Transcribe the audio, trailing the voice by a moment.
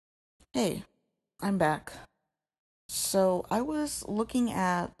Hey, I'm back. So I was looking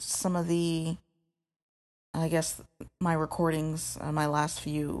at some of I guess, my recordings, my last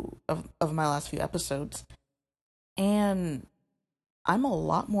few of my last few episodes, and I'm a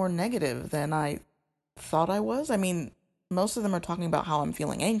lot more negative than I thought I was. I mean, most of them are talking about how I'm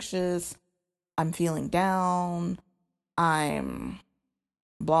feeling anxious, I'm feeling down, I'm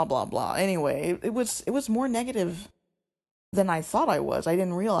blah blah blah. Anyway, it was more negative than I thought I was. I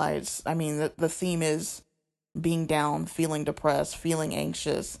didn't realize. I mean, the theme is being down, feeling depressed, feeling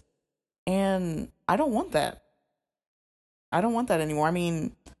anxious. And I don't want that. I don't want that anymore. I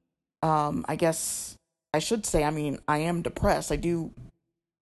mean, I guess I should say, I mean, I am depressed. I do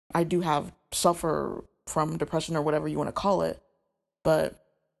have suffer from depression or whatever you want to call it, but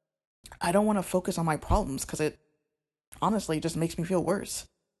I don't want to focus on my problems because it honestly just makes me feel worse.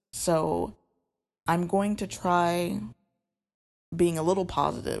 So I'm going to try being a little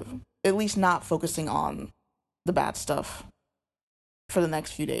positive, at least not focusing on the bad stuff for the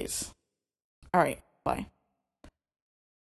next few days. All right, bye.